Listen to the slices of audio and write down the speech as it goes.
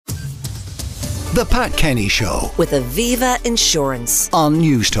The Pat Kenny Show with Aviva Insurance on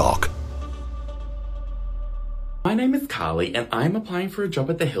News Talk. My name is Carly and I'm applying for a job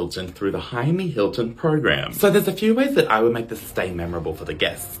at the Hilton through the Hire Me Hilton program. So there's a few ways that I would make this stay memorable for the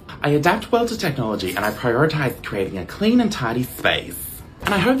guests. I adapt well to technology and I prioritise creating a clean and tidy space.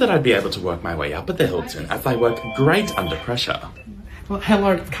 And I hope that I'd be able to work my way up at the Hilton as I work great under pressure. Well,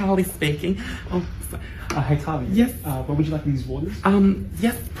 hello, it's Carly speaking. Hey Carly. Yes. What would you like in these waters?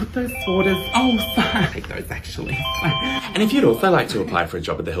 Yes, put those orders. Oh, sorry. Take those actually. And if you'd also like to apply for a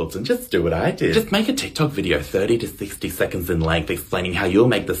job at the Hilton, just do what I did. Just make a TikTok video 30 to 60 seconds in length explaining how you'll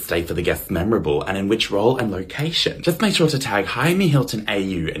make the stay for the guests memorable and in which role and location. Just make sure to tag Hire Me Hilton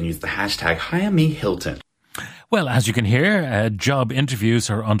AU and use the hashtag Hire Me Hilton. Well, as you can hear, job interviews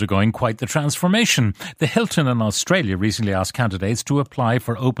are undergoing quite the transformation. The Hilton in Australia recently asked candidates to apply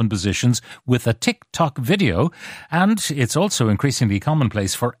for open positions with a TikTok video, and it's also increasingly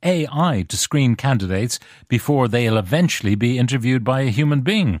commonplace for AI to screen candidates before they'll eventually be interviewed by a human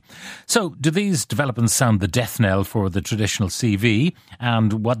being. So, do these developments sound the death knell for the traditional CV,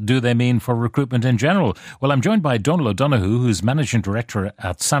 and what do they mean for recruitment in general? Well, I'm joined by Donal O'Donoghue, who's Managing Director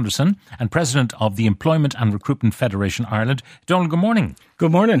at Sanderson and President of the Employment and Recruitment Federation Ireland. Donal, good morning.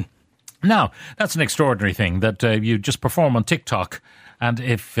 Good morning. Now, that's an extraordinary thing that you just perform on TikTok, and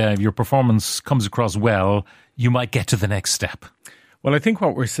if your performance comes across well, you might get to the next step. Well, I think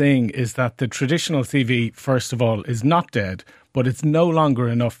what we're seeing is that the traditional CV, first of all, is not dead, but it's no longer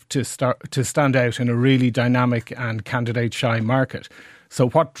enough to stand out in a really dynamic and candidate-shy market. So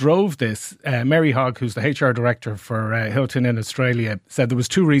what drove this, Mary Hogg, who's the HR director for Hilton in Australia, said there was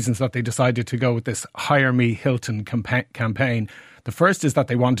two reasons that they decided to go with this Hire Me Hilton campaign. The first is that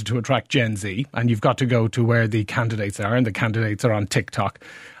they wanted to attract Gen Z, and you've got to go to where the candidates are, and the candidates are on TikTok.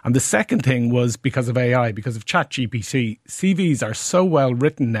 And the second thing was because of AI, because of ChatGPT. CVs are so well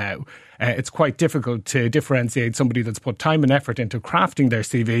written now, it's quite difficult to differentiate somebody that's put time and effort into crafting their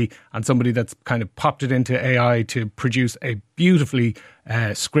CV and somebody that's kind of popped it into AI to produce a beautifully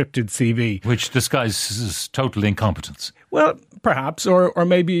scripted CV. Which disguises total incompetence. Well, perhaps, or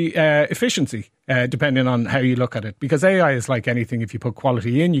maybe efficiency. Depending on how you look at it. Because AI is like anything. If you put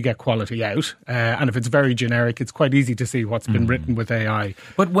quality in, you get quality out. And if it's very generic, it's quite easy to see what's been written with AI.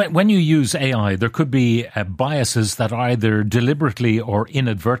 But when you use AI, there could be biases that are either deliberately or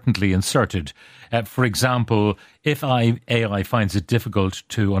inadvertently inserted. For example, if AI finds it difficult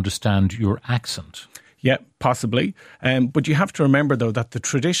to understand your accent. Yeah, possibly. But you have to remember, though, that the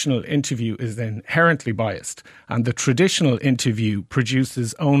traditional interview is inherently biased, and the traditional interview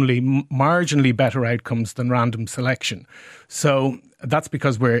produces only marginally better outcomes than random selection. So that's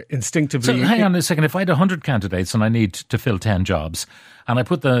because we're instinctively... So hang on a second. If I had 100 candidates and I need to fill 10 jobs, and I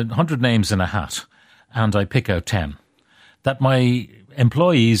put the 100 names in a hat, and I pick out 10, that my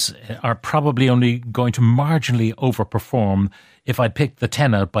employees are probably only going to marginally overperform if I pick the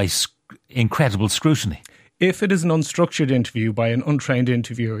 10 out by incredible scrutiny. If it is an unstructured interview by an untrained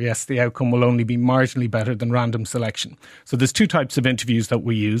interviewer, yes, the outcome will only be marginally better than random selection. So there's two types of interviews that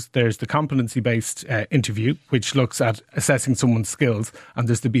we use. There's the competency-based interview, which looks at assessing someone's skills, and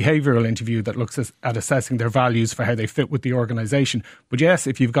there's the behavioural interview that looks at assessing their values for how they fit with the organisation. But yes,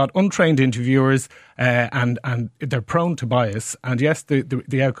 if you've got untrained interviewers and they're prone to bias, and yes,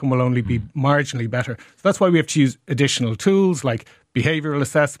 the outcome will only be marginally better. So that's why we have to use additional tools like behavioural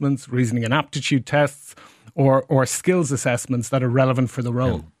assessments, reasoning and aptitude tests, or skills assessments that are relevant for the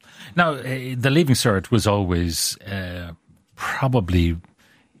role. Now, the Leaving Cert was always probably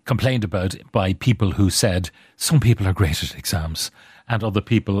complained about by people who said some people are great at exams and other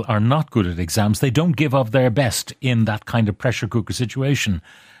people are not good at exams. They don't give of their best in that kind of pressure cooker situation.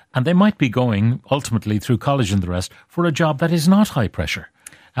 And they might be going, ultimately, through college and the rest, for a job that is not high pressure.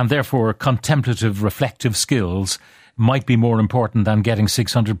 And therefore, contemplative, reflective skills might be more important than getting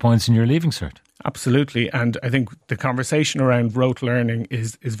 600 points in your Leaving Cert. Absolutely. And I think the conversation around rote learning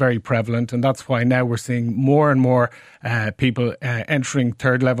is very prevalent. And that's why now we're seeing more and more people entering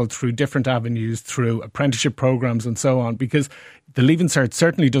third level through different avenues, through apprenticeship programs and so on, because the Leaving Cert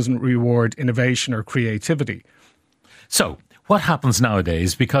certainly doesn't reward innovation or creativity. So what happens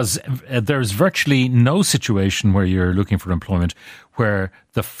nowadays? Because there's virtually no situation where you're looking for employment where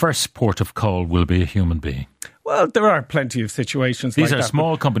the first port of call will be a human being. Well, there are plenty of situations These like are that.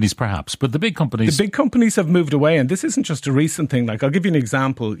 small companies, perhaps, but the big companies... The big companies have moved away, and this isn't just a recent thing. Like, I'll give you an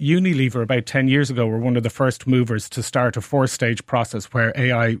example. Unilever, about 10 years ago, were one of the first movers to start a 4-stage process where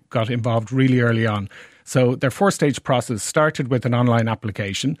AI got involved really early on. So their 4-stage process started with an online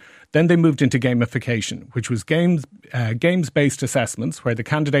application. Then they moved into gamification, which was games-based assessments where the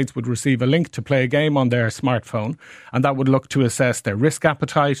candidates would receive a link to play a game on their smartphone, and that would look to assess their risk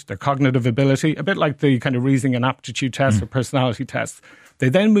appetite, their cognitive ability, a bit like the kind of reasoning and aptitude tests or personality tests. They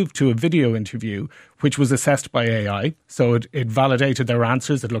then moved to a video interview, which was assessed by AI. So it validated their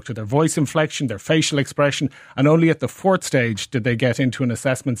answers. It looked at their voice inflection, their facial expression. And only at the 4th stage did they get into an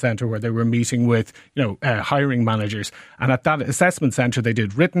assessment centre where they were meeting with, hiring managers. And at that assessment centre, they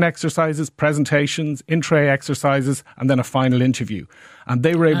did written exercises, presentations, in-tray exercises, and then a final interview. And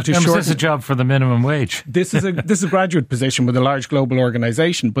they were able to shorten... Was this a job for the minimum wage? This is a graduate position with a large global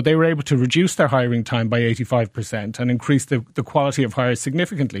organisation, but they were able to reduce their hiring time by 85% and increase the quality of hires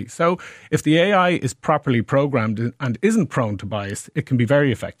significantly. So if the AI is properly programmed and isn't prone to bias, it can be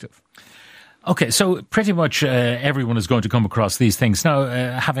very effective. Okay, so pretty much everyone is going to come across these things. Now,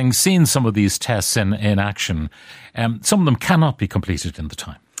 having seen some of these tests in action, some of them cannot be completed in the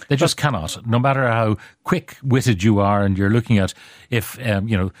time. They just cannot, no matter how quick-witted you are and you're looking at if,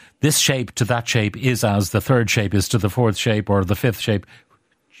 this shape to that shape is as the 3rd shape is to the 4th shape or the 5th shape.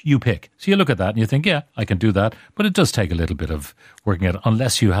 You pick. So you look at that and you think, yeah, I can do that. But it does take a little bit of working at it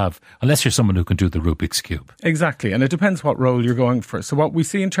unless you're someone who can do the Rubik's Cube. Exactly. And it depends what role you're going for. So what we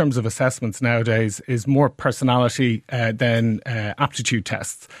see in terms of assessments nowadays is more personality than aptitude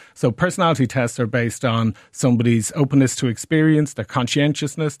tests. So personality tests are based on somebody's openness to experience, their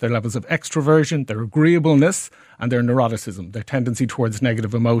conscientiousness, their levels of extroversion, their agreeableness, and their neuroticism, their tendency towards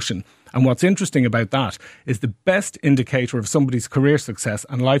negative emotion. And what's interesting about that is the best indicator of somebody's career success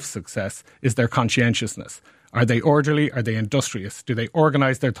and life success is their conscientiousness. Are they orderly? Are they industrious? Do they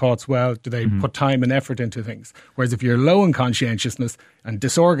organise their thoughts well? Do they put time and effort into things? Whereas if you're low in conscientiousness and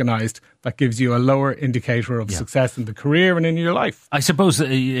disorganised, that gives you a lower indicator of success in the career and in your life. I suppose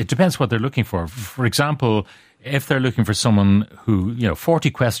it depends what they're looking for. For example, if they're looking for someone who, 40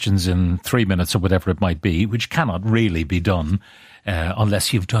 questions in 3 minutes or whatever it might be, which cannot really be done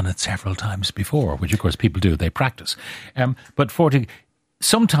unless you've done it several times before, which of course people do, they practice. But 40,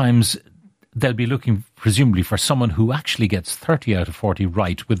 sometimes they'll be looking presumably for someone who actually gets 30 out of 40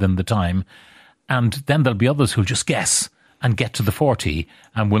 right within the time. And then there'll be others who'll just guess and get to the 40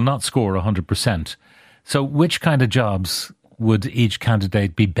 and will not score 100%. So which kind of jobs would each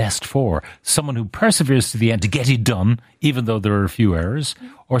candidate be best for? Someone who perseveres to the end to get it done, even though there are a few errors,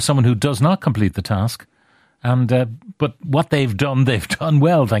 or someone who does not complete the task? And but what they've done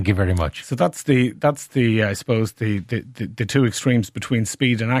well. Thank you very much. So that's the I suppose the two extremes between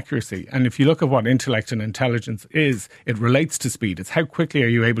speed and accuracy. And if you look at what intellect and intelligence is, it relates to speed. It's how quickly are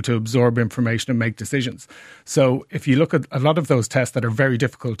you able to absorb information and make decisions. So if you look at a lot of those tests that are very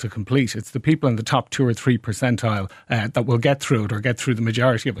difficult to complete, it's the people in the top 2 or 3 percentile that will get through it or get through the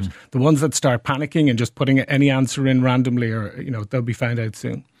majority of it. The ones that start panicking and just putting any answer in randomly, or they'll be found out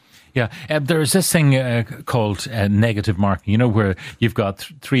soon. Yeah, there's this thing called negative marking, where you've got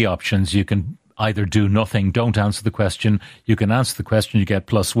 3 options. You can either do nothing, don't answer the question. You can answer the question, you get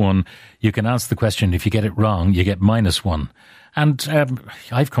 +1. You can answer the question, if you get it wrong, you get -1. And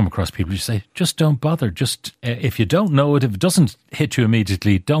I've come across people who say, just don't bother. Just if you don't know it, if it doesn't hit you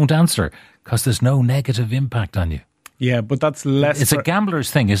immediately, don't answer, because there's no negative impact on you. Yeah, but that's less... It's a gambler's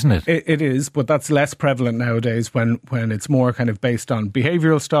thing, isn't it? It is, but that's less prevalent nowadays when it's more kind of based on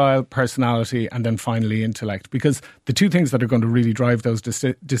behavioural style, personality, and then finally intellect. Because the 2 things that are going to really drive those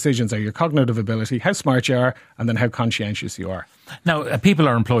decisions are your cognitive ability, how smart you are, and then how conscientious you are. Now, people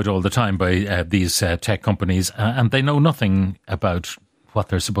are employed all the time by these tech companies, and they know nothing about what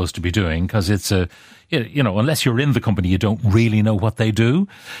they're supposed to be doing, because it's unless you're in the company, you don't really know what they do.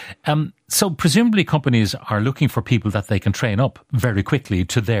 So presumably companies are looking for people that they can train up very quickly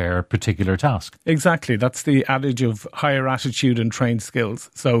to their particular task. Exactly. That's the adage of higher attitude and trained skills.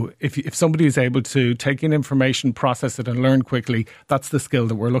 So if somebody is able to take in information, process it and learn quickly, that's the skill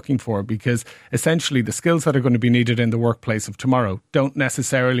that we're looking for, because essentially the skills that are going to be needed in the workplace of tomorrow don't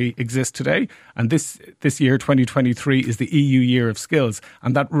necessarily exist today. And this year, 2023, is the EU year of skills.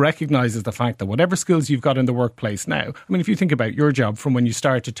 And that recognises the fact that whatever skills you've got in the workplace now, I mean, if you think about your job from when you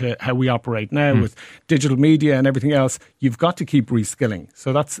started to how we operate now with digital media and everything else, you've got to keep reskilling.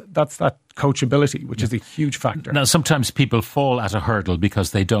 So that's that coachability, which is a huge factor. Now, sometimes people fall at a hurdle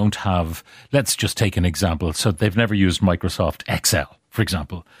because they don't have, let's just take an example. So they've never used Microsoft Excel, for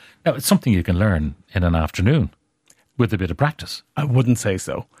example. Now, it's something you can learn in an afternoon with a bit of practice. I wouldn't say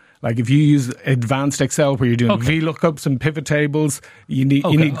so. Like if you use advanced Excel where you're doing VLOOKUPs and pivot tables, you need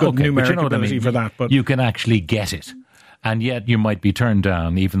good numeric ability for that. But you can actually get it. And yet you might be turned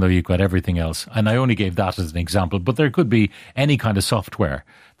down even though you've got everything else. And I only gave that as an example. But there could be any kind of software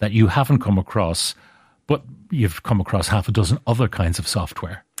that you haven't come across, But you've come across half a dozen other kinds of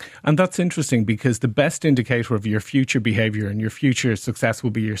software. And that's interesting because the best indicator of your future behaviour and your future success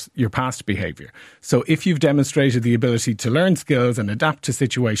will be your past behaviour. So if you've demonstrated the ability to learn skills and adapt to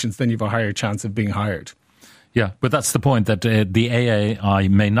situations, then you've a higher chance of being hired. Yeah, but that's the point, that the AI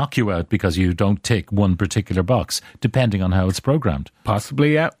may knock you out because you don't tick one particular box, depending on how it's programmed.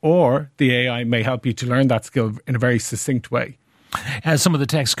 Possibly, yeah. Or the AI may help you to learn that skill in a very succinct way. As some of the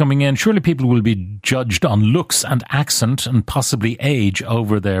text coming in, surely people will be judged on looks and accent and possibly age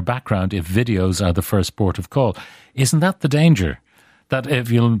over their background if videos are the first port of call. Isn't that the danger? That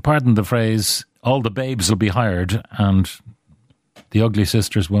if you'll pardon the phrase, all the babes will be hired and the ugly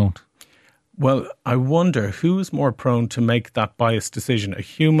sisters won't? Well, I wonder who's more prone to make that biased decision, a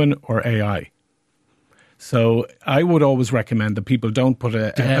human or AI? So I would always recommend that people don't put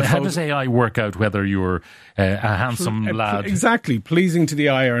a how does AI work out whether you're a handsome lad? Exactly, pleasing to the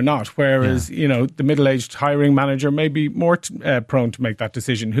eye or not. Whereas, the middle-aged hiring manager may be more prone to make that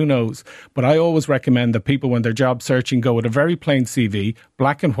decision. Who knows? But I always recommend that people, when they're job searching, go with a very plain CV,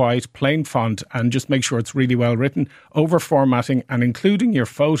 black and white, plain font, and just make sure it's really well written. Over-formatting and including your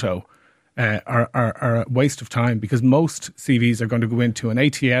photo are a waste of time, because most CVs are going to go into an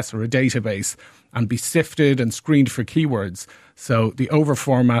ATS or a database and be sifted and screened for keywords. So the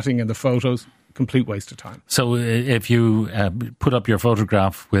over-formatting and the photos, complete waste of time. So if you put up your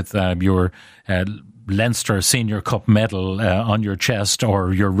photograph with your Leinster Senior Cup medal on your chest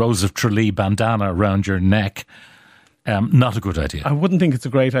or your Rose of Tralee bandana around your neck, not a good idea. I wouldn't think it's a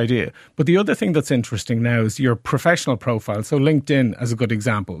great idea. But the other thing that's interesting now is your professional profile. So LinkedIn as a good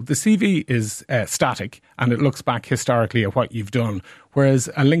example. The CV is static and it looks back historically at what you've done. Whereas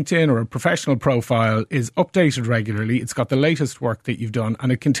a LinkedIn or a professional profile is updated regularly. It's got the latest work that you've done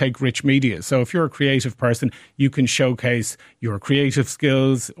and it can take rich media. So if you're a creative person, you can showcase your creative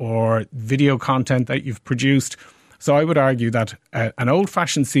skills or video content that you've produced. So I would argue that an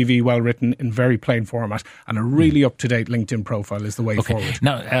old-fashioned CV, well-written in very plain format, and a really up-to-date LinkedIn profile is the way forward.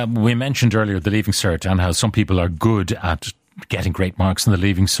 Now, we mentioned earlier the Leaving Cert and how some people are good at getting great marks in the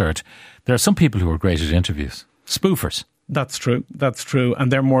Leaving Cert. There are some people who are great at interviews. Spoofers. That's true.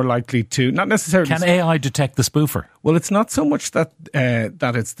 And they're more likely to, not necessarily... Can AI detect the spoofer? Well, it's not so much that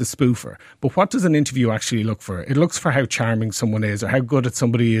it's the spoofer, but what does an interview actually look for? It looks for how charming someone is or how good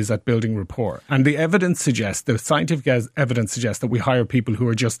somebody is at building rapport. And the scientific evidence suggests that we hire people who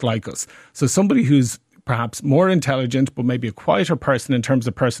are just like us. So somebody who's perhaps more intelligent, but maybe a quieter person in terms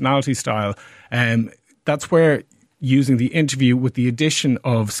of personality style, that's where using the interview with the addition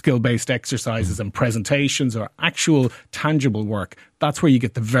of skill-based exercises and presentations or actual tangible work, that's where you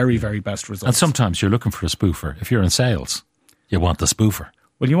get the very, very best results. And sometimes you're looking for a spoofer. If you're in sales, you want the spoofer.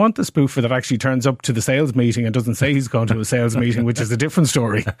 Well, you want the spoofer that actually turns up to the sales meeting and doesn't say he's going to a sales meeting, which is a different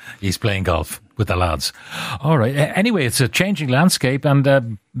story. He's playing golf with the lads. All right. Anyway, it's a changing landscape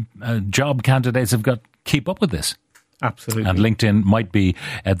and job candidates have got to keep up with this. Absolutely. And LinkedIn might be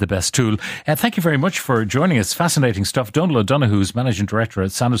the best tool. Thank you very much for joining us. Fascinating stuff. Donal O'Donoghue is Managing Director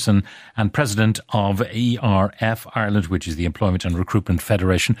at Sanderson and President of ERF Ireland, which is the Employment and Recruitment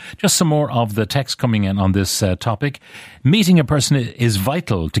Federation. Just some more of the text coming in on this topic. Meeting a person is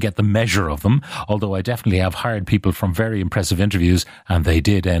vital to get the measure of them, although I definitely have hired people from very impressive interviews and they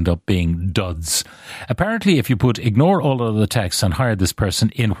did end up being duds. Apparently, if you put ignore all of the text and hire this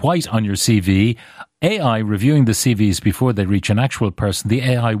person in white on your CV, AI reviewing the CVs before they reach an actual person, the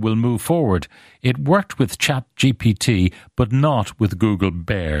AI will move forward. It worked with ChatGPT, but not with Google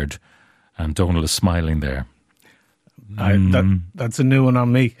Baird. And Donal is smiling there. That's a new one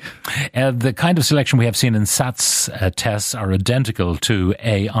on me. The kind of selection we have seen in SATs tests are identical to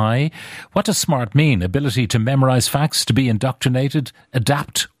AI. What does smart mean? Ability to memorize facts, to be indoctrinated,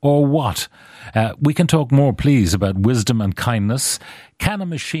 adapt, or what? We can talk more, please, about wisdom and kindness. Can a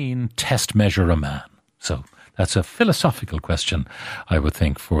machine test measure a man? So that's a philosophical question, I would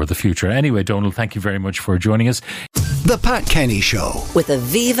think, for the future. Anyway, Donal, thank you very much for joining us. The Pat Kenny Show. With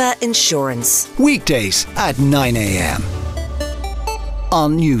Aviva Insurance. Weekdays at 9 a.m.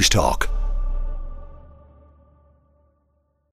 on News Talk.